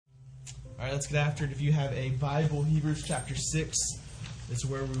All right, let's get after it. If you have a Bible, Hebrews chapter 6 is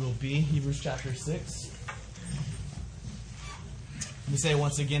where we will be. Hebrews chapter 6. Let me say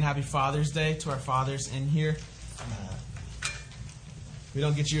once again, Happy Father's Day to our fathers in here. We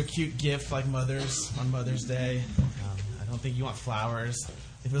don't get you a cute gift like mothers on Mother's Day. I don't think you want flowers.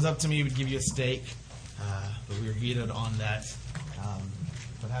 If it was up to me, we'd give you a steak, but we were vetoed on that.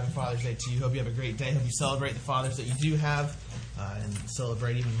 But Happy Father's Day to you. Hope you have a great day. Hope you celebrate the fathers that you do have, and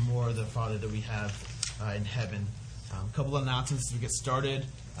celebrate even more the Father that we have in heaven. A couple of announcements as we get started.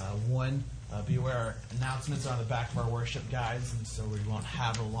 One, be aware our announcements are on the back of our worship guides, and so we won't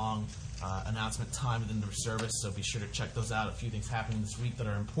have a long announcement time within the service, so be sure to check those out. A few things happening this week that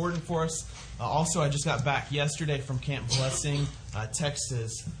are important for us. Also, I just got back yesterday from Camp Blessing,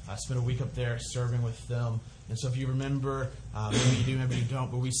 Texas. I spent a week up there serving with them. And so if you remember, maybe you do, maybe you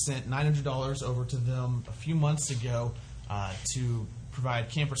don't, but we sent $900 over to them a few months ago to provide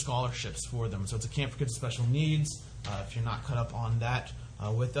camper scholarships for them. So it's a camp for kids with special needs, if you're not caught up on that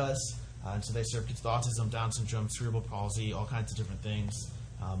with us. And so they serve kids with autism, Down syndrome, cerebral palsy, all kinds of different things.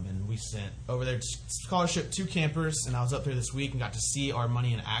 And we sent over their scholarship to campers, and I was up there this week and got to see our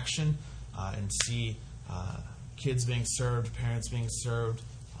money in action and see kids being served, parents being served,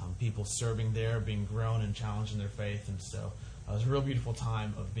 people serving there, being grown and challenged in their faith. And so it was a real beautiful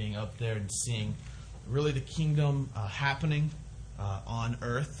time of being up there and seeing really the kingdom happening on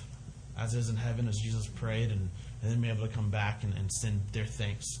earth as it is in heaven, as Jesus prayed, and then being able to come back and send their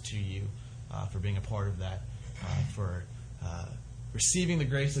thanks to you for being a part of that, for receiving the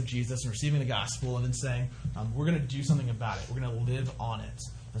grace of Jesus and receiving the gospel, and then saying, we're going to do something about it. We're going to live on it.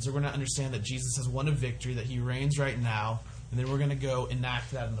 And so we're going to understand that Jesus has won a victory, that he reigns right now, and then we're going to go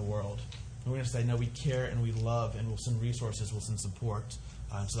enact that in the world. And we're going to say, no, we care and we love, and we'll send resources, we'll send support.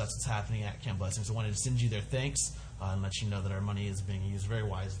 So that's what's happening at Camp Blessing. So I wanted to send you their thanks and let you know that our money is being used very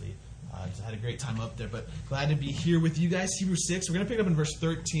wisely. So I had a great time up there, but glad to be here with you guys. Hebrews 6, we're going to pick up in verse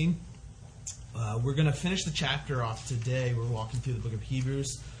 13. We're going to finish the chapter off today. We're walking through the book of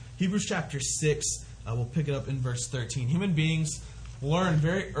Hebrews. Hebrews chapter 6, we'll pick it up in verse 13. Human beings learn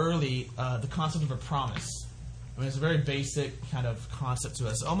very early the concept of a promise. I mean, it's a very basic kind of concept to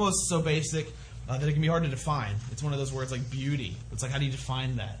us. Almost so basic that it can be hard to define. It's one of those words like beauty. It's like, how do you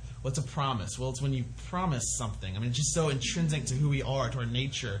define that? What's a promise? Well, it's when you promise something. I mean, it's just so intrinsic to who we are, to our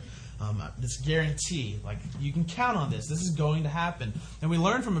nature. This guarantee, like, you can count on this. This is going to happen. And we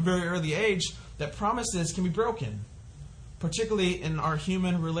learn from a very early age that promises can be broken. Particularly in our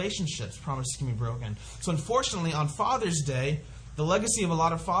human relationships, promises can be broken. So unfortunately, on Father's Day, the legacy of a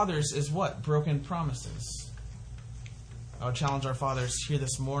lot of fathers is what? Broken promises. I would challenge our fathers here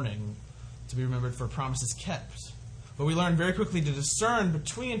this morning to be remembered for promises kept. But we learn very quickly to discern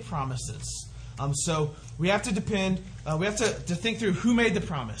between promises. So we have to depend, we have to think through who made the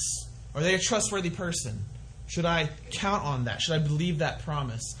promise. Are they a trustworthy person? Should I count on that? Should I believe that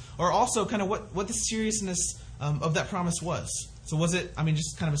promise? Or also kind of what the seriousness of that promise was. So was it,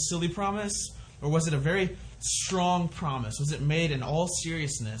 just kind of a silly promise? Or was it a very strong promise? Was it made in all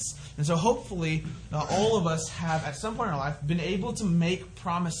seriousness? And so hopefully all of us have at some point in our life been able to make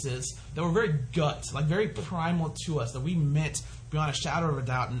promises that were very gut, like very primal to us, that we meant beyond a shadow of a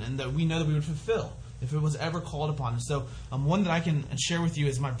doubt, and that we know that we would fulfill if it was ever called upon. And so one that I can share with you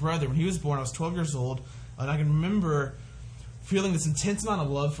is my brother. When he was born, I was 12 years old, and I can remember feeling this intense amount of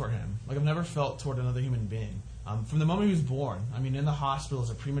love for him, like I've never felt toward another human being. From the moment he was born, in the hospital as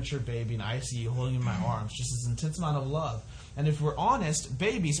a premature baby in ICU, holding him in my arms, just this intense amount of love. And if we're honest,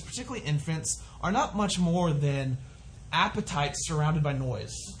 babies, particularly infants, are not much more than appetites surrounded by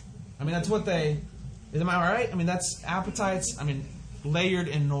noise. That's what they... Am I right? That's appetites, layered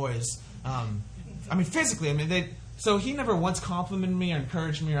in noise. Physically, so he never once complimented me or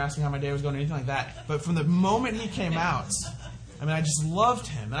encouraged me or asked me how my day was going or anything like that. But from the moment he came out, I just loved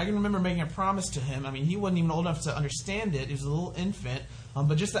him. And I can remember making a promise to him. He wasn't even old enough to understand it. He was a little infant.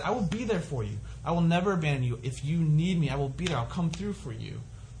 But just that I will be there for you. I will never abandon you. If you need me, I will be there. I'll come through for you.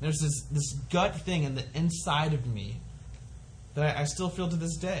 There's this gut thing in the inside of me that I still feel to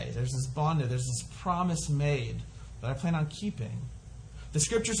this day. There's this bond there. There's this promise made that I plan on keeping. The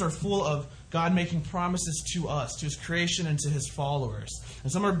scriptures are full of God making promises to us, to his creation and to his followers.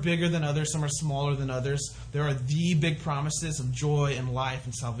 And some are bigger than others, some are smaller than others. There are the big promises of joy and life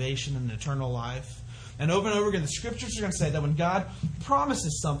and salvation and eternal life. And over again, the scriptures are going to say that when God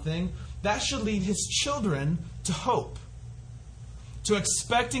promises something, that should lead his children to hope, to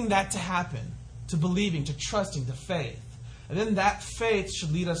expecting that to happen, to believing, to trusting, to faith. And then that faith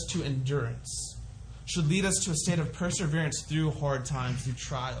should lead us to endurance, should lead us to a state of perseverance through hard times, through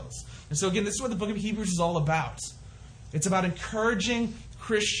trials. And so again, this is what the book of Hebrews is all about. It's about encouraging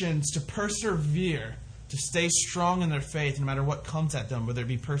Christians to persevere, to stay strong in their faith no matter what comes at them, whether it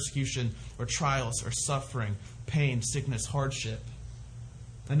be persecution or trials or suffering, pain, sickness, hardship.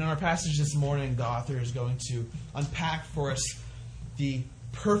 And in our passage this morning, the author is going to unpack for us the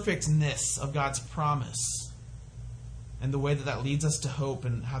perfectness of God's promise and the way that that leads us to hope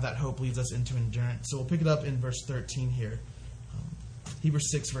and how that hope leads us into endurance. So we'll pick it up in verse 13 here.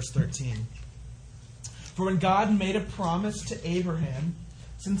 Hebrews 6, verse 13. For when God made a promise to Abraham,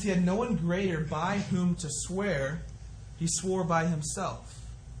 since he had no one greater by whom to swear, he swore by himself,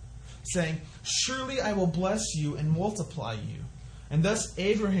 saying, Surely I will bless you and multiply you. And thus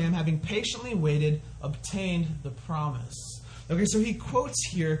Abraham, having patiently waited, obtained the promise. Okay, so he quotes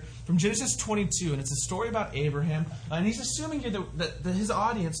here from Genesis 22, and it's a story about Abraham. And he's assuming here that his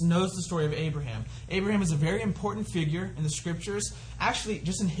audience knows the story of Abraham. Abraham is a very important figure in the Scriptures, actually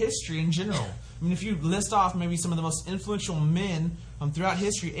just in history in general. I mean, if you list off maybe some of the most influential men throughout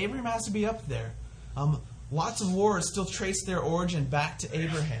history, Abraham has to be up there. Lots of wars still trace their origin back to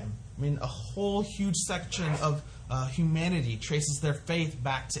Abraham. I mean, a whole huge section of humanity traces their faith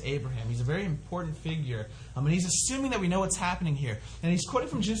back to Abraham. He's a very important figure. And he's assuming that we know what's happening here. And he's quoting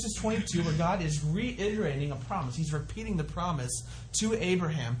from Genesis 22 where God is reiterating a promise. He's repeating the promise to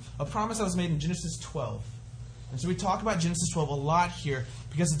Abraham, a promise that was made in Genesis 12. And so we talk about Genesis 12 a lot here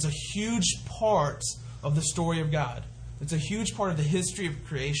because it's a huge part of the story of God. It's a huge part of the history of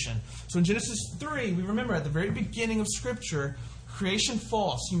creation. So in Genesis 3, we remember at the very beginning of Scripture, creation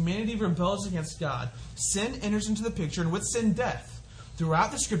falls. Humanity rebels against God. Sin enters into the picture, and with sin, death.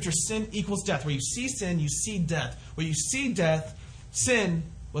 Throughout the Scripture, sin equals death. Where you see sin, you see death. Where you see death, sin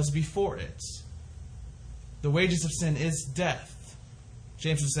was before it. The wages of sin is death.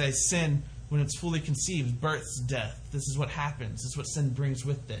 James would say sin, when it's fully conceived, births death. This is what happens. This is what sin brings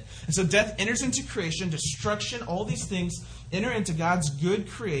with it. And so death enters into creation, destruction, all these things enter into God's good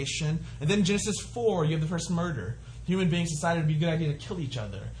creation. And then in Genesis 4, you have the first murder. Human beings decided it would be a good idea to kill each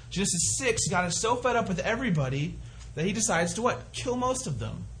other. Genesis 6, God is so fed up with everybody that he decides to what? Kill most of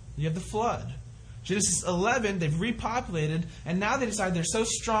them. You have the flood. Genesis 11, they've repopulated, and now they decide they're so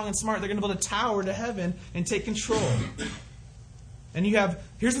strong and smart, they're going to build a tower to heaven and take control. And you have,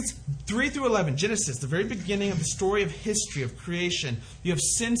 here's what's 3 through 11, Genesis, the very beginning of the story of history, of creation. You have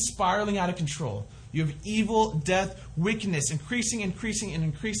sin spiraling out of control. You have evil, death, wickedness, increasing. And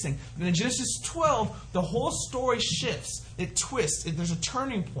in Genesis 12, the whole story shifts. It twists. There's a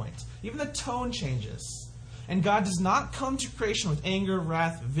turning point. Even the tone changes. And God does not come to creation with anger,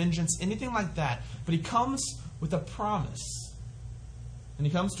 wrath, vengeance, anything like that. But he comes with a promise. And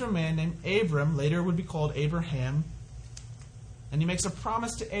he comes to a man named Abram, later would be called Abraham. And he makes a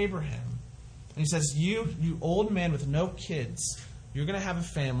promise to Abraham. And he says, you old man with no kids, you're going to have a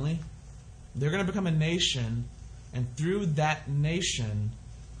family. They're going to become a nation. And through that nation,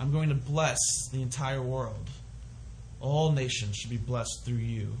 I'm going to bless the entire world. All nations should be blessed through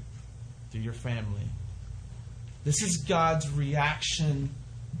you, through your family. This is God's reaction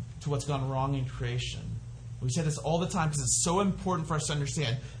to what's gone wrong in creation. We say this all the time because it's so important for us to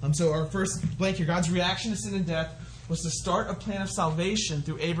understand. So our first blank here, God's reaction to sin and death was to start a plan of salvation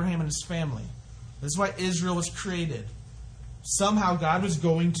through Abraham and his family. This is why Israel was created. Somehow God was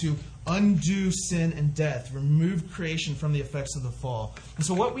going to undo sin and death, remove creation from the effects of the fall. And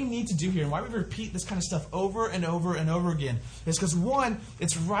so what we need to do here, and why we repeat this kind of stuff over and over and over again, is because one,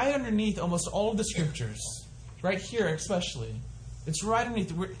 it's right underneath almost all of the Scriptures. Right here especially. It's right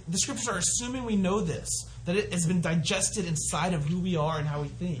underneath. The Scriptures are assuming we know this, that it has been digested inside of who we are and how we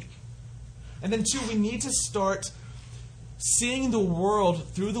think. And then two, we need to start seeing the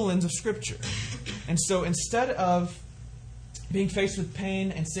world through the lens of Scripture. And so instead of being faced with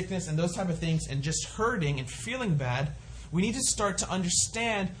pain and sickness and those type of things and just hurting and feeling bad, we need to start to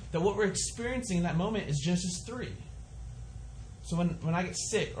understand that what we're experiencing in that moment is Genesis 3. So when I get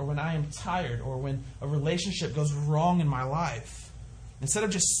sick or when I am tired or when a relationship goes wrong in my life, instead of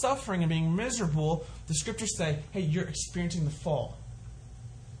just suffering and being miserable, the Scriptures say, hey, you're experiencing the fall.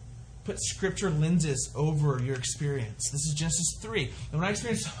 Put Scripture lenses over your experience. This is Genesis 3. And when I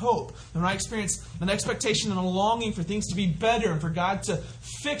experience hope, and when I experience an expectation and a longing for things to be better and for God to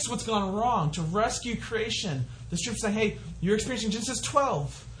fix what's gone wrong, to rescue creation, the Scripture say, hey, you're experiencing Genesis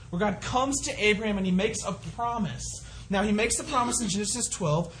 12, where God comes to Abraham and he makes a promise. Now, he makes the promise in Genesis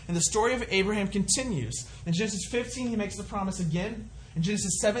 12, and the story of Abraham continues. In Genesis 15, he makes the promise again. In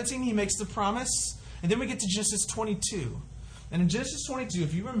Genesis 17, he makes the promise. And then we get to Genesis 22. And in Genesis 22,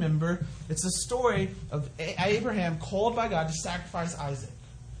 if you remember, it's the story of Abraham called by God to sacrifice Isaac.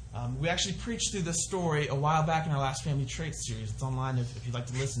 We actually preached through this story a while back in our last Family Traits series. It's online if you'd like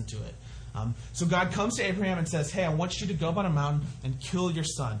to listen to it. So God comes to Abraham and says, hey, I want you to go up on a mountain and kill your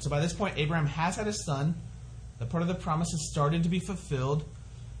son. So by this point, Abraham has had a son. The part of the promise has started to be fulfilled.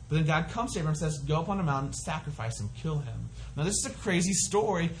 But then God comes to Abraham and says, go up on a mountain, sacrifice him, kill him. Now this is a crazy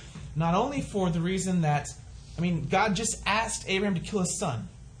story, not only for the reason that, God just asked Abraham to kill his son.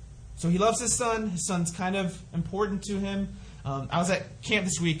 So he loves his son. His son's kind of important to him. I was at camp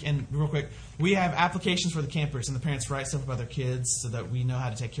this week, and real quick, we have applications for the campers, and the parents write stuff about their kids so that we know how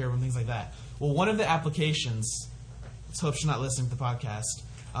to take care of them, things like that. Well, one of the applications, let's hope she's not listening to the podcast,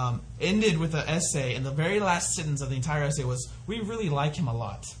 ended with an essay, and the very last sentence of the entire essay was, we really like him a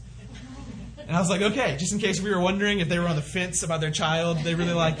lot. And I was like, okay, just in case we were wondering if they were on the fence about their child, they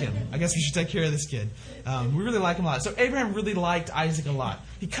really like him. I guess we should take care of this kid. We really like him a lot. So Abraham really liked Isaac a lot.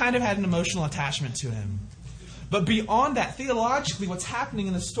 He kind of had an emotional attachment to him. But beyond that, theologically, what's happening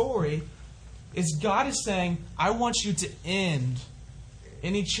in the story is God is saying, I want you to end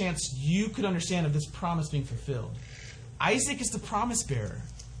any chance you could understand of this promise being fulfilled. Isaac is the promise bearer.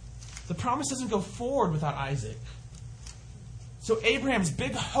 The promise doesn't go forward without Isaac. So Abraham's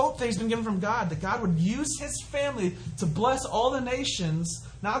big hope that he's been given from God, that God would use his family to bless all the nations,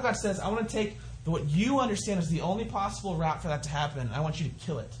 now God says, I want to take what you understand is the only possible route for that to happen, and I want you to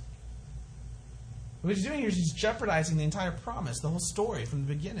kill it. What he's doing here is he's jeopardizing the entire promise, the whole story from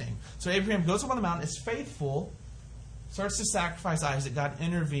the beginning. So Abraham goes up on the mountain, is faithful, starts to sacrifice Isaac, God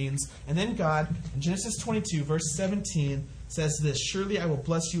intervenes, and then God, in Genesis 22, verse 17, says this, surely I will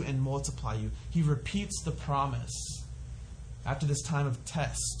bless you and multiply you. He repeats the promise. After this time of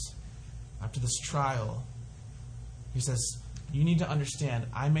test, after this trial, he says, you need to understand,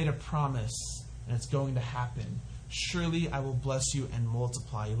 I made a promise, and it's going to happen. Surely I will bless you and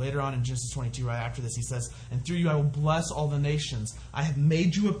multiply you. Later on in Genesis 22, right after this, he says, and through you I will bless all the nations. I have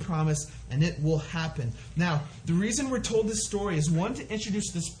made you a promise, and it will happen. Now, the reason we're told this story is, one, to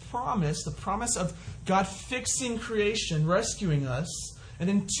introduce this promise, the promise of God fixing creation, rescuing us, and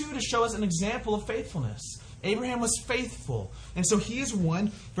then two, to show us an example of faithfulness. Abraham was faithful. And so he is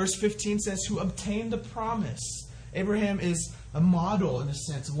one, verse 15 says, who obtained the promise. Abraham is a model, in a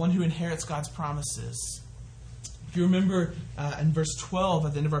sense, of one who inherits God's promises. If you remember in verse 12,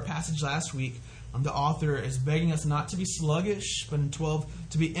 at the end of our passage last week, the author is begging us not to be sluggish, but in 12,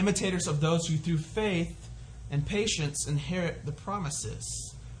 to be imitators of those who through faith and patience inherit the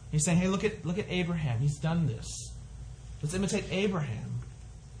promises. He's saying, hey, look at Abraham. He's done this. Let's imitate Abraham.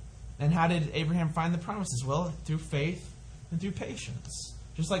 And how did Abraham find the promises? Well, through faith and through patience.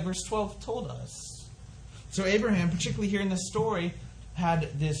 Just like verse 12 told us. So Abraham, particularly here in this story,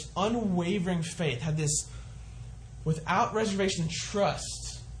 had this unwavering faith, had this without reservation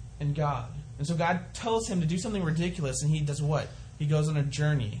trust in God. And so God tells him to do something ridiculous, and he does what? He goes on a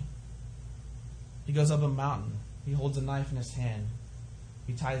journey. He goes up a mountain. He holds a knife in his hand.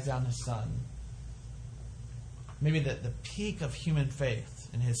 He ties down his son. Maybe the peak of human faith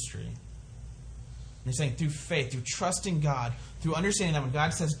in history. And he's saying through faith, through trusting God, through understanding that when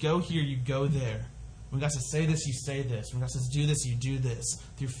God says go here, you go there. When God says say this, you say this. When God says do this, you do this.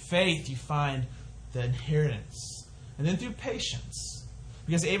 Through faith, you find the inheritance. And then through patience.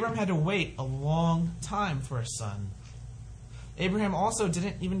 Because Abraham had to wait a long time for a son. Abraham also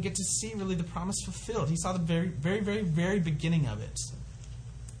didn't even get to see really the promise fulfilled. He saw the very, very, very, very beginning of it.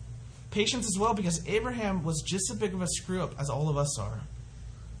 Patience as well, because Abraham was just as big of a screw-up as all of us are.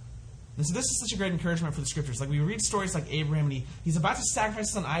 And so this is such a great encouragement for the Scriptures. Like, we read stories like Abraham, and he's about to sacrifice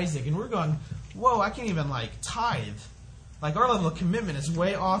his son Isaac, and we're going, whoa, I can't even, tithe. Our level of commitment is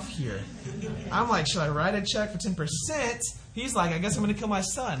way off here. I'm like, should I write a check for 10%? He's like, I guess I'm going to kill my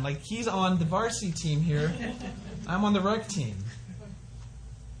son. He's on the varsity team here. I'm on the rec team.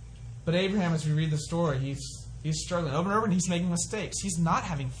 But Abraham, as we read the story, he's struggling over and over, and he's making mistakes. He's not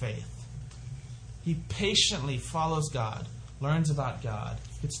having faith. He patiently follows God, learns about God,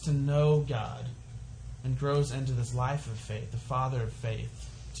 gets to know God, and grows into this life of faith, the father of faith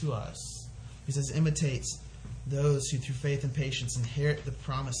to us. He says, imitates those who through faith and patience inherit the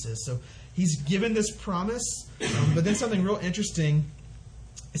promises. So he's given this promise, but then something real interesting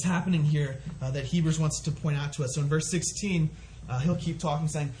is happening here that Hebrews wants to point out to us. So in verse 16, he'll keep talking,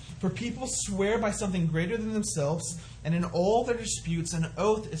 saying, for people swear by something greater than themselves, and in all their disputes an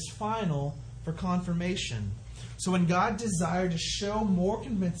oath is final for confirmation. So when God desired to show more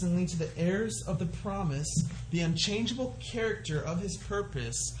convincingly to the heirs of the promise the unchangeable character of his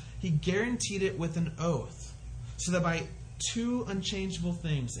purpose, he guaranteed it with an oath, so that by two unchangeable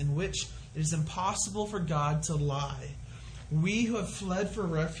things in which it is impossible for God to lie, we who have fled for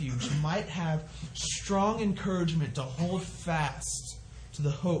refuge might have strong encouragement to hold fast to the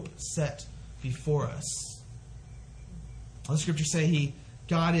hope set before us. The Scriptures say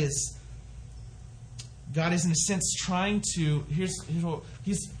God is God is in a sense trying to,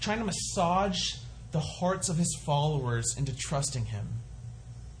 he's trying to massage the hearts of his followers into trusting him.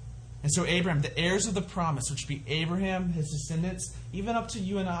 And so Abraham, the heirs of the promise, which would be Abraham, his descendants, even up to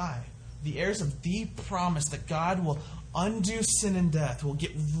you and I, the heirs of the promise that God will undo sin and death, will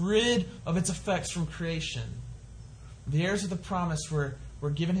get rid of its effects from creation. The heirs of the promise were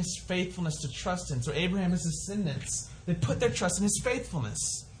given his faithfulness to trust him. So Abraham, his descendants, they put their trust in his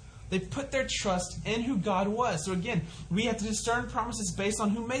faithfulness. They put their trust in who God was. So again, we have to discern promises based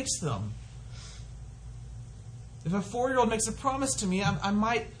on who makes them. If a 4-year-old makes a promise to me, I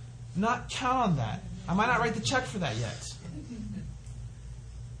might not count on that. I might not write the check for that yet.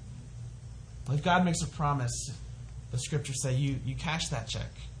 If God makes a promise, the scriptures say you cash that check.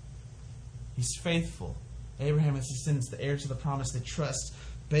 He's faithful. Abraham and his descendants, the heirs of the promise, they trust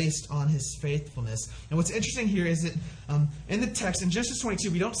based on his faithfulness. And what's interesting here is that in the text, in Genesis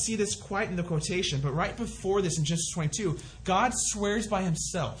 22, we don't see this quite in the quotation, but right before this in Genesis 22, God swears by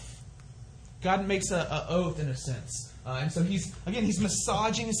himself. God makes an oath in a sense. And so he's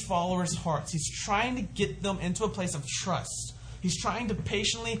massaging his followers' hearts. He's trying to get them into a place of trust. He's trying to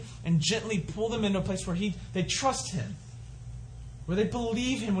patiently and gently pull them into a place where they trust him, where they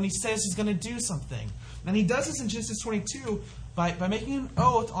believe him when he says he's going to do something. And he does this in Genesis 22 by making an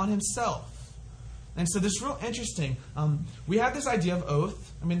oath on himself. And so this is real interesting. We have this idea of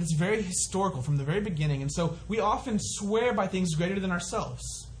oath. I mean, it's very historical from the very beginning. And so we often swear by things greater than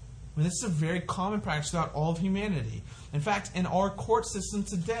ourselves. I mean, this is a very common practice throughout all of humanity. In fact, in our court system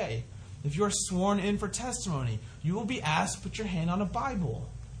today, if you are sworn in for testimony, you will be asked to put your hand on a Bible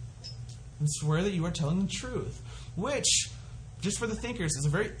and swear that you are telling the truth, which, just for the thinkers, is a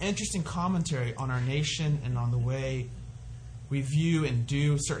very interesting commentary on our nation and on the way we view and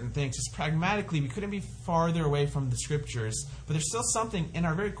do certain things. Just pragmatically, we couldn't be farther away from the scriptures, but there's still something in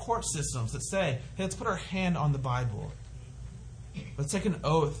our very court systems that say, hey, let's put our hand on the Bible. Let's take an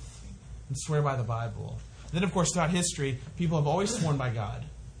oath and swear by the Bible. And then, of course, throughout history, people have always sworn by God.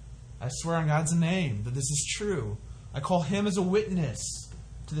 I swear on God's name that this is true. I call him as a witness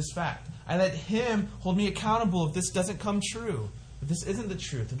to this fact. I let him hold me accountable if this doesn't come true, if this isn't the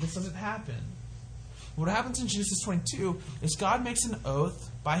truth, if this doesn't happen. What happens in Genesis 22 is God makes an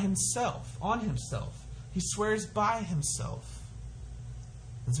oath by himself, on himself. He swears by himself.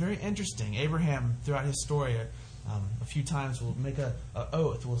 It's very interesting. Abraham, throughout his story, a few times will make an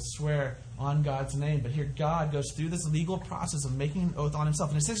oath, will swear on God's name. But here God goes through this legal process of making an oath on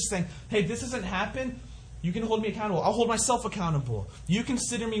himself. And essentially saying, hey, if this doesn't happen, you can hold me accountable. I'll hold myself accountable. You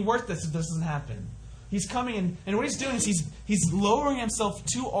consider me worthless if this doesn't happen. He's coming in, and what he's doing is he's lowering himself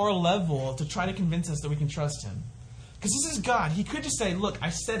to our level to try to convince us that we can trust him. Because this is God. He could just say, look, I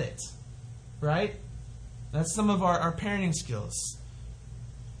said it. Right? That's some of our parenting skills.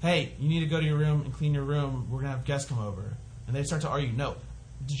 Hey, you need to go to your room and clean your room. We're going to have guests come over. And they start to argue. No.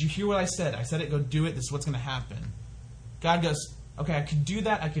 Did you hear what I said? I said it. Go do it. This is what's going to happen. God goes, okay, I could do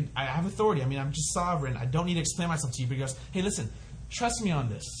that. I have authority. I mean, I'm just sovereign. I don't need to explain myself to you. But he goes, hey, listen, trust me on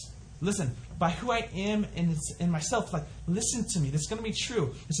this. Listen, by who I am in myself, like, listen to me. This is going to be true.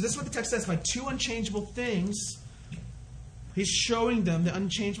 And so this is what the text says. By two unchangeable things, he's showing them the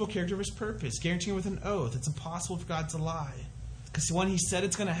unchangeable character of his purpose, guaranteeing with an oath. It's impossible for God to lie. Because one, he said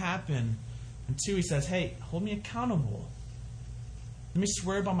it's going to happen. And two, he says, hey, hold me accountable. Let me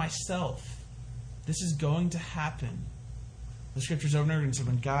swear by myself. This is going to happen. The scriptures over and over again say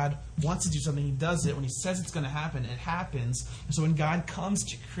when God wants to do something, he does it. When he says it's going to happen, it happens. And so when God comes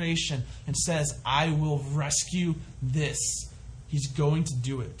to creation and says, I will rescue this, he's going to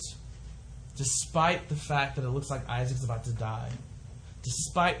do it. Despite the fact that it looks like Isaac's about to die.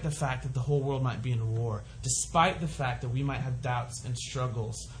 Despite the fact that the whole world might be in war. Despite the fact that we might have doubts and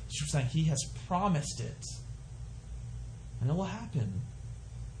struggles. The scripture saying he has promised it. And it will happen.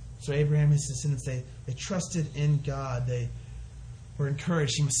 So Abraham and his descendants, they trusted in God. They were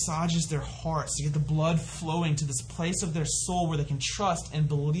encouraged. He massages their hearts to get the blood flowing to this place of their soul where they can trust and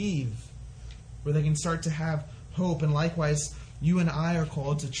believe, where they can start to have hope. And likewise, you and I are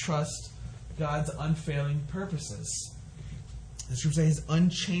called to trust God's unfailing purposes. The scripture says his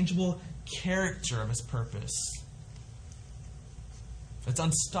unchangeable character of his purpose. It's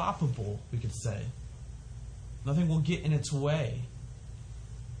unstoppable, we could say. Nothing will get in its way.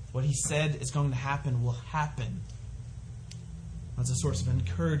 What he said is going to happen will happen. That's a source of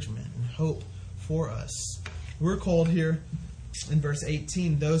encouragement and hope for us. We're called here in verse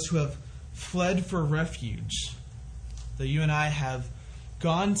 18, those who have fled for refuge. That you and I have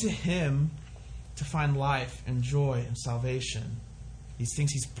gone to him to find life and joy and salvation. These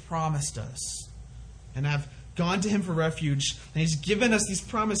things he's promised us. And have gone to him for refuge, and he's given us these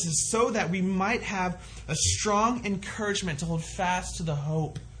promises so that we might have a strong encouragement to hold fast to the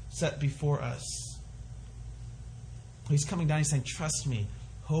hope set before us. He's coming down, he's saying, trust me,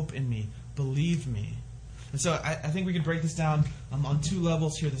 hope in me, believe me. And so I think we could break this down on two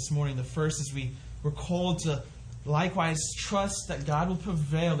levels here this morning. The first is we're called to likewise trust that God will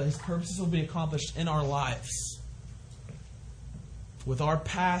prevail, that his purposes will be accomplished in our lives. With our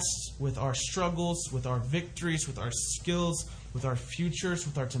past, with our struggles, with our victories, with our skills, with our futures,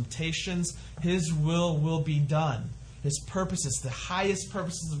 with our temptations, his will be done. His purposes, the highest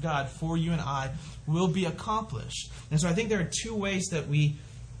purposes of God for you and I, will be accomplished. And so I think there are two ways that we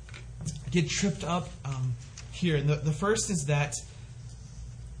get tripped up here. And the first is that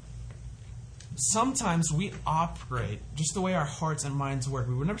sometimes we operate, just the way our hearts and minds work,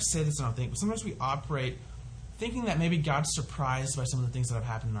 we would never say this, I don't think, but sometimes we operate thinking that maybe God's surprised by some of the things that have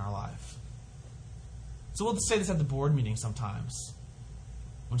happened in our life. So we'll say this at the board meeting sometimes.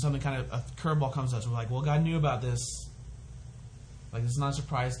 When something kind of, a curveball comes to us, we're like, well, God knew about this. Like, this is not a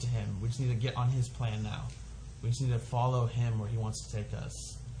surprise to him. We just need to get on his plan now. We just need to follow him where he wants to take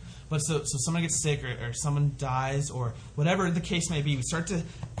us. But so someone gets sick or someone dies or whatever the case may be, we start to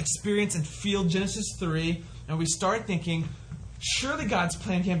experience and feel Genesis 3, and we start thinking, surely God's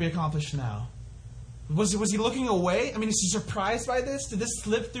plan can't be accomplished now. Was he looking away? I mean, is he surprised by this? Did this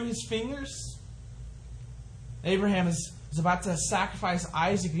slip through his fingers? Abraham is about to sacrifice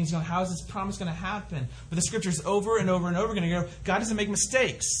Isaac, and he's going, how is this promise going to happen? But the scriptures over and over and over again go, God doesn't make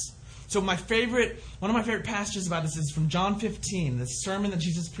mistakes. So one of my favorite passages about this is from John 15, the sermon that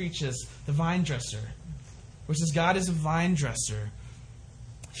Jesus preaches, the vine dresser, which says, God is a vine dresser.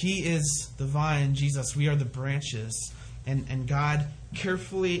 He is the vine, Jesus. We are the branches. And God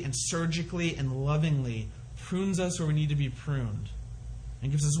carefully and surgically and lovingly prunes us where we need to be pruned,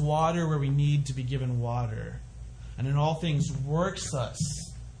 and gives us water where we need to be given water. And in all things works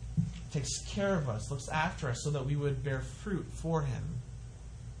us, takes care of us, looks after us so that we would bear fruit for him.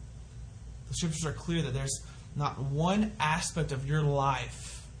 The scriptures are clear that there's not one aspect of your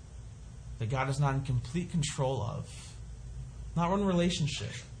life that God is not in complete control of. Not one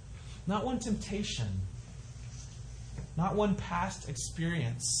relationship. Not one temptation. Not one past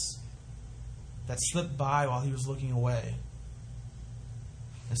experience that slipped by while he was looking away.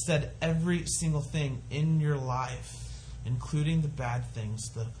 Instead, every single thing in your life, including the bad things,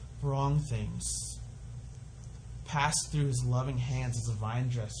 the wrong things, passed through his loving hands as a vine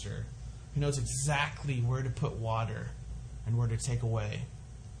dresser who knows exactly where to put water and where to take away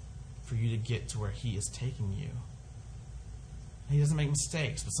for you to get to where he is taking you. He doesn't make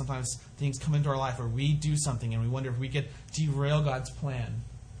mistakes, but sometimes things come into our life where we do something and we wonder if we could derail God's plan.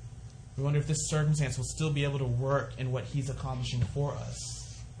 We wonder if this circumstance will still be able to work in what he's accomplishing for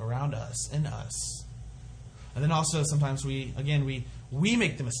us, around us, in us. And then also sometimes we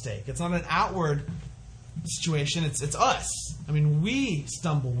make the mistake. It's not an outward situation, it's us. I mean, we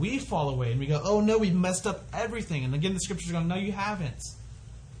stumble, we fall away, and we go, oh no, we've messed up everything. And again, the scriptures are going, no, you haven't.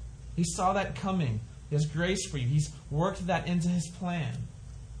 He saw that coming. He has grace for you. He's worked that into his plan.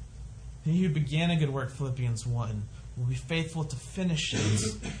 He who began a good work, Philippians 1, will be faithful to finish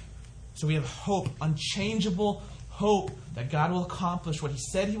it. So we have hope, unchangeable hope that God will accomplish what he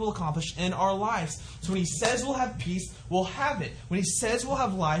said he will accomplish in our lives. So when he says we'll have peace, we'll have it. When he says we'll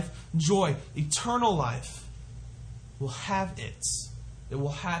have life, joy, eternal life, we'll have it. It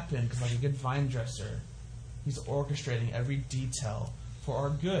will happen because like a good vine dresser, he's orchestrating every detail for our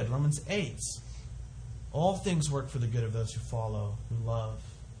good. Romans 8. All things work for the good of those who follow, who love,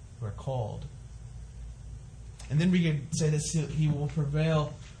 who are called. And then we could say this, he will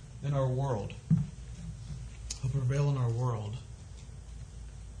prevail in our world. He'll prevail in our world.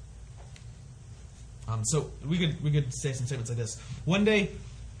 So we could say some statements like this. One day,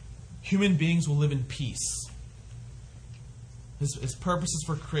 human beings will live in peace. His purposes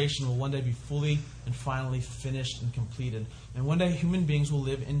for creation will one day be fully and finally finished and completed. And one day, human beings will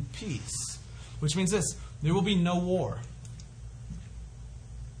live in peace. Which means this, there will be no war.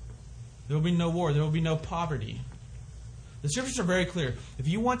 There will be no war. There will be no poverty. The scriptures are very clear. If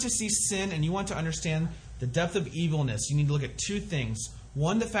you want to see sin and you want to understand the depth of evilness, you need to look at two things.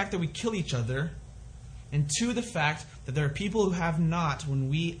 One, the fact that we kill each other. And two, the fact that there are people who have not when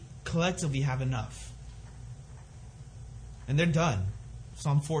we collectively have enough. And they're done.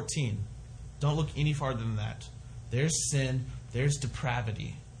 Psalm 14. Don't look any farther than that. There's sin. There's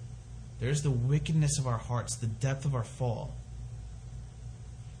depravity. There's the wickedness of our hearts, the depth of our fall.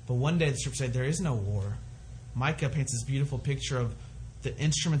 But one day the scripture said there is no war. Micah paints this beautiful picture of the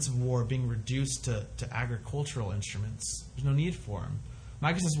instruments of war being reduced to agricultural instruments. There's no need for them.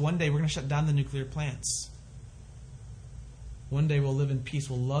 Micah says one day we're going to shut down the nuclear plants. One day we'll live in peace,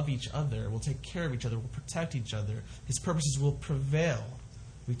 we'll love each other, we'll take care of each other, we'll protect each other. His purposes will prevail.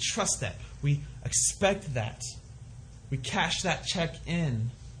 We trust that. We expect that. We cash that check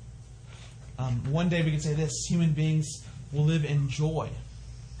in. One day we can say this: human beings will live in joy.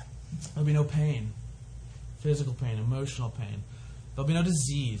 There'll be no pain, physical pain, emotional pain. There'll be no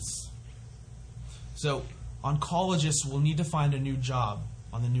disease. So, oncologists will need to find a new job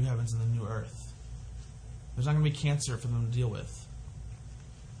on the new heavens and the new earth. There's not going to be cancer for them to deal with.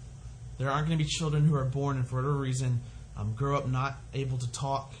 There aren't going to be children who are born and for whatever reason grow up not able to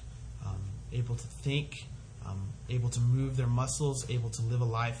talk, able to think, able to move their muscles, able to live a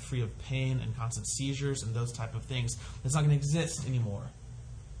life free of pain and constant seizures and those type of things. It's not going to exist anymore.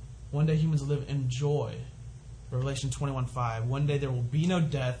 One day humans will live in joy. Revelation 21:5. One day there will be no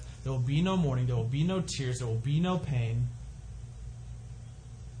death, there will be no mourning, there will be no tears, there will be no pain.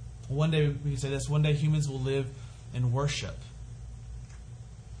 One day we can say this: one day humans will live in worship.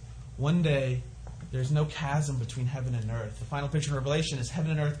 One day there's no chasm between heaven and earth. The final picture in Revelation is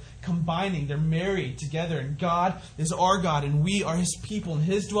heaven and earth combining. They're married together, and God is our God, and we are His people, and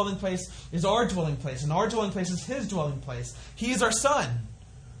His dwelling place is our dwelling place, and our dwelling place is His dwelling place. He is our sun.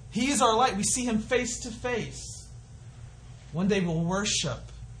 He is our light. We see Him face to face. One day we'll worship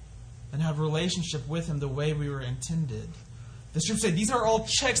and have a relationship with Him the way we were intended. The Scripture says these are all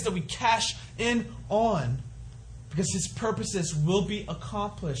checks that we cash in on because His purposes will be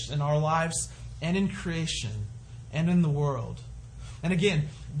accomplished in our lives and in creation and in the world. And again,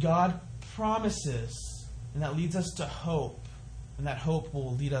 God promises, and that leads us to hope. And that hope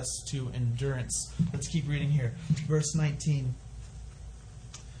will lead us to endurance. Let's keep reading here. Verse 19.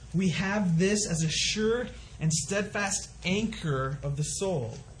 We have this as a sure and steadfast anchor of the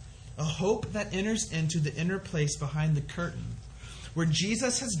soul, a hope that enters into the inner place behind the curtain, where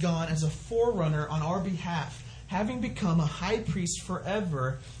Jesus has gone as a forerunner on our behalf, having become a high priest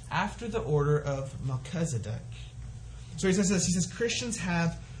forever after the order of Melchizedek. So he says this. He says Christians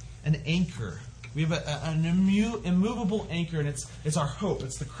have an anchor. We have an immovable anchor, and it's our hope.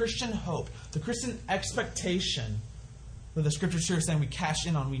 It's the Christian hope, the Christian expectation that the Scriptures here are saying we cash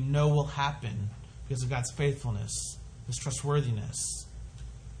in on, we know will happen because of God's faithfulness, His trustworthiness.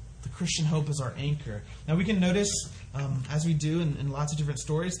 The Christian hope is our anchor. Now we can notice, as we do in lots of different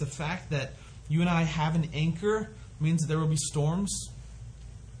stories, the fact that you and I have an anchor means that there will be storms.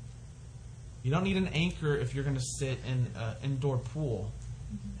 You don't need an anchor if you're going to sit in an indoor pool.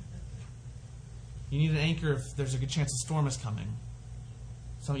 You need an anchor if there's a good chance a storm is coming.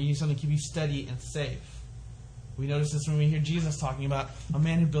 So you need something to keep you steady and safe. We notice this when we hear Jesus talking about a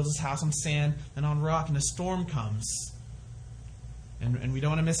man who builds his house on sand and on rock, and a storm comes. And we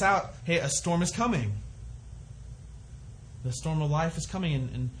don't want to miss out. Hey, a storm is coming. The storm of life is coming,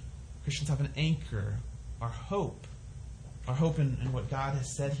 and Christians have an anchor, our hope. Our hope in what God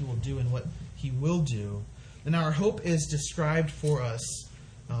has said He will do and what He will do. And our hope is described for us.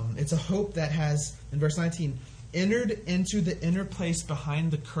 It's a hope that has, in verse 19, entered into the inner place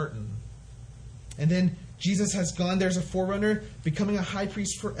behind the curtain. And then Jesus has gone there as a forerunner, becoming a high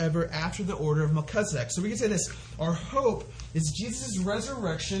priest forever after the order of Melchizedek. So we can say this: our hope is Jesus'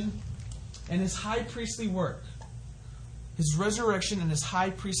 resurrection and His high priestly work. His resurrection and His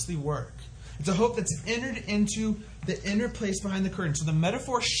high priestly work. It's a hope that's entered into the inner place behind the curtain. So the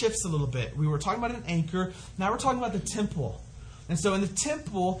metaphor shifts a little bit. We were talking about an anchor. Now we're talking about the temple. And so in the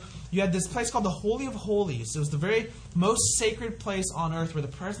temple, you had this place called the Holy of Holies. It was the very most sacred place on earth where the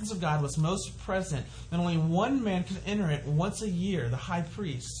presence of God was most present. And only one man could enter it once a year, the high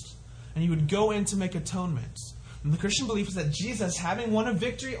priest. And he would go in to make atonement. And the Christian belief is that Jesus, having won a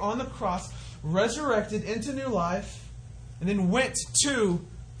victory on the cross, resurrected into new life, and then went to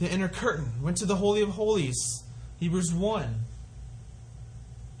the inner curtain, went to the Holy of Holies, Hebrews 1,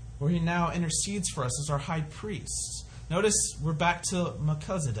 where He now intercedes for us as our high priest. Notice we're back to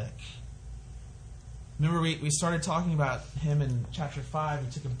Melchizedek. Remember we started talking about him in chapter 5. We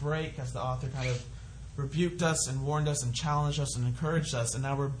took a break as the author kind of rebuked us and warned us and challenged us and encouraged us, and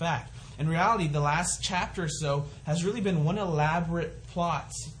now we're back. In reality, the last chapter or so has really been one elaborate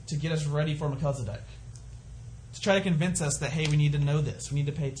plot to get us ready for Melchizedek. To try to convince us that, hey, we need to know this. We need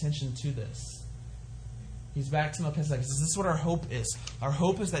to pay attention to this. He's back to Melchizedek. This is what our hope is. Our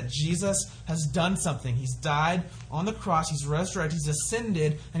hope is that Jesus has done something. He's died on the cross. He's resurrected. He's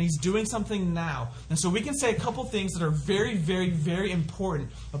ascended. And He's doing something now. And so we can say a couple things that are very, very, very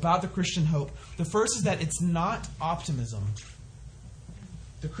important about the Christian hope. The first is that it's not optimism.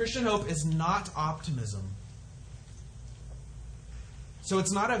 The Christian hope is not optimism. So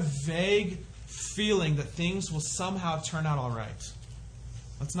it's not a vague feeling that things will somehow turn out all right.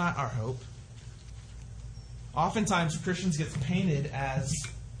 That's not our hope. Oftentimes, Christians get painted as,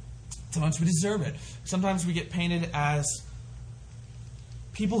 sometimes we deserve it, sometimes we get painted as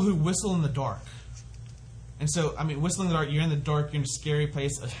people who whistle in the dark. And so, whistling in the dark, you're in the dark, you're in a scary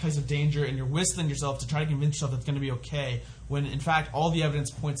place, a place of danger, and you're whistling yourself to try to convince yourself that it's going to be okay, when in fact all the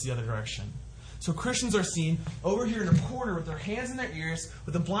evidence points the other direction. So Christians are seen over here in a corner with their hands in their ears,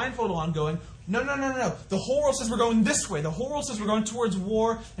 with a blindfold on, going, no. The whole world says we're going this way. The whole world says we're going towards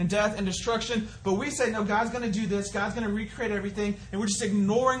war and death and destruction. But we say, no, God's going to do this. God's going to recreate everything. And we're just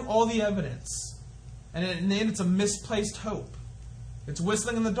ignoring all the evidence. And in the end, it's a misplaced hope. It's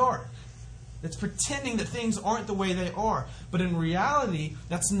whistling in the dark. It's pretending that things aren't the way they are. But in reality,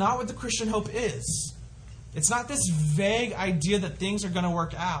 that's not what the Christian hope is. It's not this vague idea that things are going to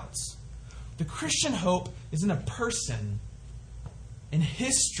work out. The Christian hope is in a person, in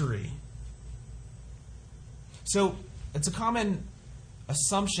history. So it's a common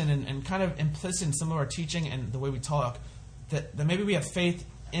assumption and kind of implicit in some of our teaching and the way we talk that maybe we have faith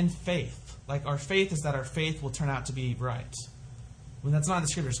in faith. Like our faith is that our faith will turn out to be right. When that's not in the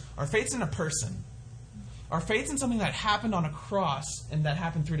Scriptures. Our faith's in a person. Our faith's in something that happened on a cross and that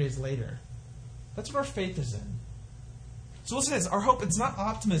happened 3 days later. That's what our faith is in. So listen to this. Our hope, it's not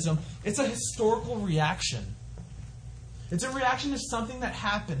optimism. It's a historical reaction. It's a reaction to something that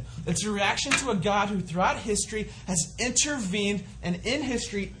happened. It's a reaction to a God who throughout history has intervened and in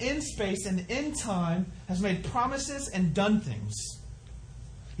history, in space, and in time has made promises and done things.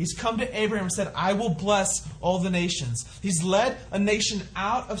 He's come to Abraham and said, I will bless all the nations. He's led a nation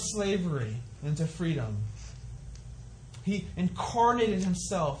out of slavery into freedom. He incarnated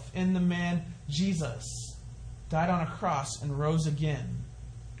himself in the man Jesus, died on a cross, and rose again.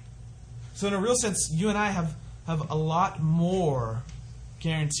 So in a real sense, you and I have a lot more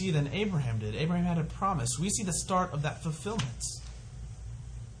guarantee than Abraham did. Abraham had a promise. We see the start of that fulfillment.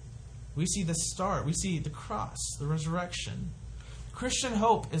 We see the start. We see the cross, the resurrection. Christian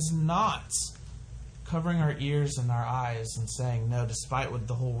hope is not covering our ears and our eyes and saying, no, despite what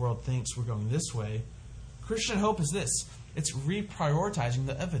the whole world thinks, we're going this way. Christian hope is this. It's reprioritizing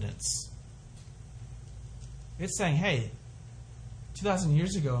the evidence. It's saying, hey, 2,000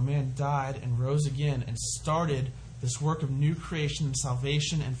 years ago, a man died and rose again and started this work of new creation and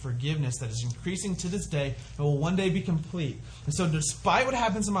salvation and forgiveness that is increasing to this day and will one day be complete. And so despite what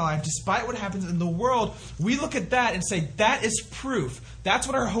happens in my life, despite what happens in the world, we look at that and say, that is proof. That's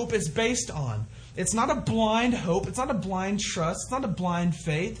what our hope is based on. It's not a blind hope. It's not a blind trust. It's not a blind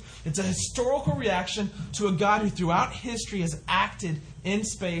faith. It's a historical reaction to a God who throughout history has acted in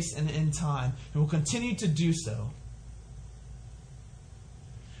space and in time and will continue to do so.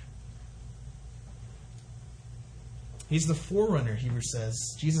 He's the forerunner, Hebrews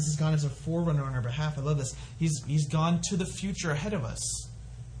says. Jesus has gone as a forerunner on our behalf. I love this. He's gone to the future ahead of us.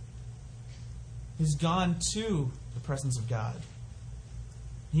 He's gone to the presence of God.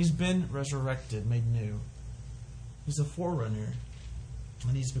 He's been resurrected, made new. He's a forerunner.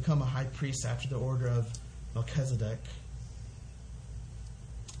 And he's become a high priest after the order of Melchizedek.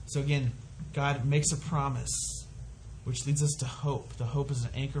 So again, God makes a promise, which leads us to hope. The hope is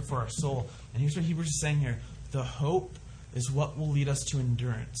an anchor for our soul. And here's what Hebrews is saying here. The hope is what will lead us to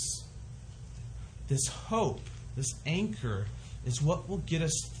endurance. This hope, this anchor, is what will get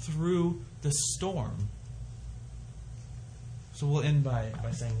us through the storm. So we'll end by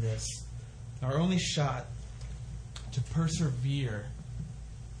saying this. Our only shot to persevere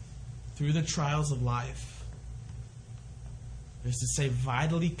through the trials of life is to stay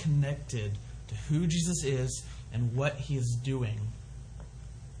vitally connected to who Jesus is and what he is doing.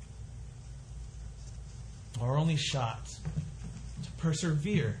 Our only shot to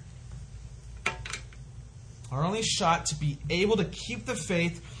persevere. Our only shot to be able to keep the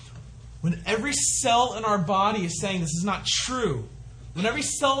faith when every cell in our body is saying this is not true. When every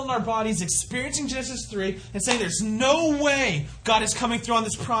cell in our body is experiencing Genesis 3 and saying there's no way God is coming through on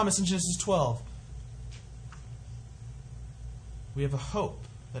this promise in Genesis 12. We have a hope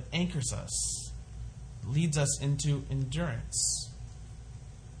that anchors us, leads us into endurance.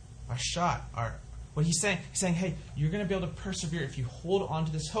 Our shot, what he's saying, hey, you're going to be able to persevere if you hold on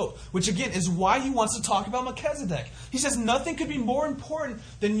to this hope. Which again is why he wants to talk about Melchizedek. He says nothing could be more important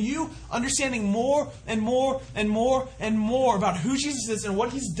than you understanding more and more and more and more about who Jesus is and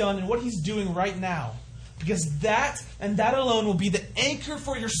what he's done and what he's doing right now. Because that and that alone will be the anchor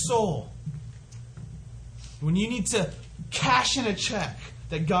for your soul. When you need to cash in a check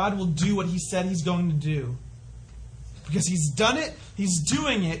that God will do what he said he's going to do. Because he's done it, he's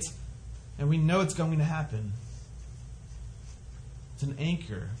doing it, and we know it's going to happen. It's an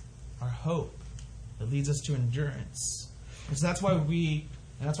anchor, our hope, that leads us to endurance. And so that's why we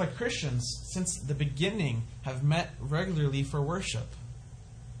And that's why Christians, since the beginning, have met regularly for worship.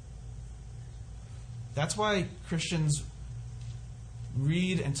 That's why Christians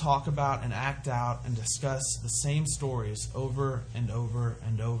read and talk about and act out and discuss the same stories over and over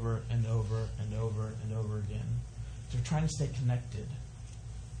and over and over and over and over again. They're trying to stay connected.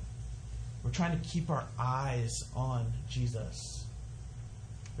 We're trying to keep our eyes on Jesus.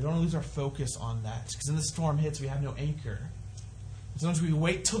 We don't want to lose our focus on that. Because when the storm hits, we have no anchor. Sometimes we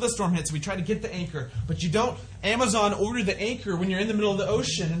wait till the storm hits. We try to get the anchor. But you don't Amazon order the anchor when you're in the middle of the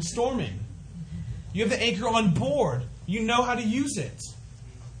ocean and storming. You have the anchor on board. You know how to use it.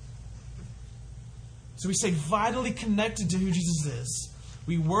 So we stay vitally connected to who Jesus is.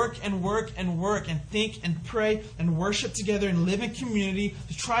 We work and work and work and think and pray and worship together and live in community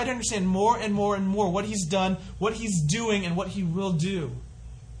to try to understand more and more and more what He's done, what He's doing, and what He will do.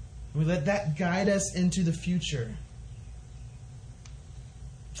 We let that guide us into the future.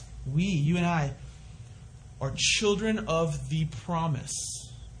 We, you and I, are children of the promise.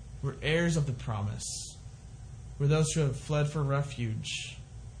 We're heirs of the promise. We're those who have fled for refuge.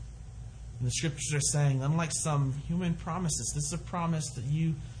 And the Scriptures are saying, unlike some human promises, this is a promise that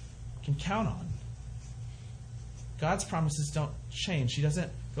you can count on. God's promises don't change. He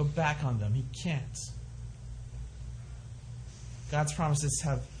doesn't go back on them. He can't. God's promises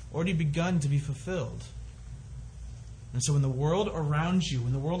have already begun to be fulfilled. And so when the world around you,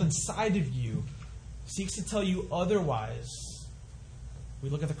 when the world inside of you seeks to tell you otherwise, we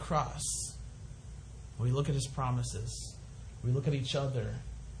look at the cross. We look at His promises. We look at each other.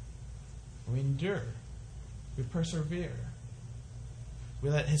 We endure. We persevere. We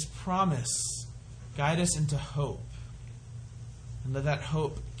let His promise guide us into hope. And let that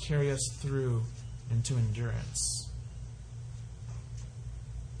hope carry us through into endurance.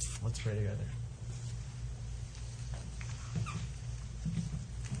 Let's pray together.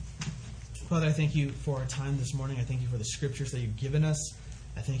 Father, I thank You for our time this morning. I thank You for the Scriptures that You've given us.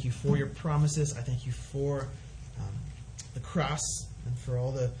 I thank You for Your promises. I thank You for the cross and for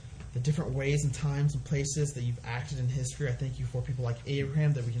all the different ways and times and places that You've acted in history. I thank You for people like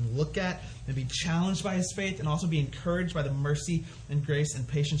Abraham that we can look at and be challenged by his faith and also be encouraged by the mercy and grace and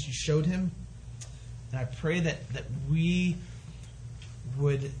patience You showed him. And I pray that we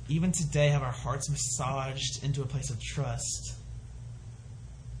would, even today, have our hearts massaged into a place of trust.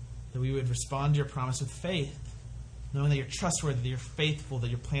 That we would respond to Your promise with faith, knowing that You're trustworthy, that You're faithful, that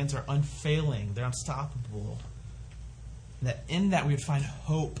Your plans are unfailing, they're unstoppable. And that in that we would find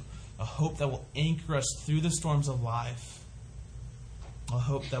hope, a hope that will anchor us through the storms of life, a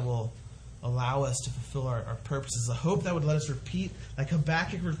hope that will allow us to fulfill our purposes, a hope that would let us repeat, like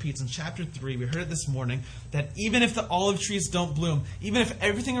Habakkuk repeats in chapter 3, we heard it this morning, that even if the olive trees don't bloom, even if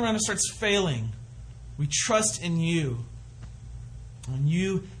everything around us starts failing, we trust in You. And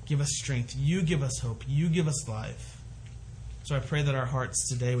You give us strength. You give us hope. You give us life. So I pray that our hearts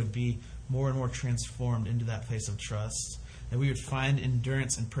today would be more and more transformed into that place of trust. That we would find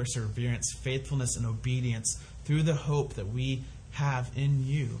endurance and perseverance, faithfulness and obedience through the hope that we have in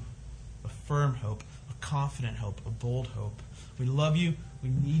You. A firm hope, a confident hope, a bold hope. We love You. We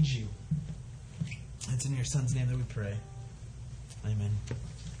need You. It's in Your Son's name that we pray. Amen.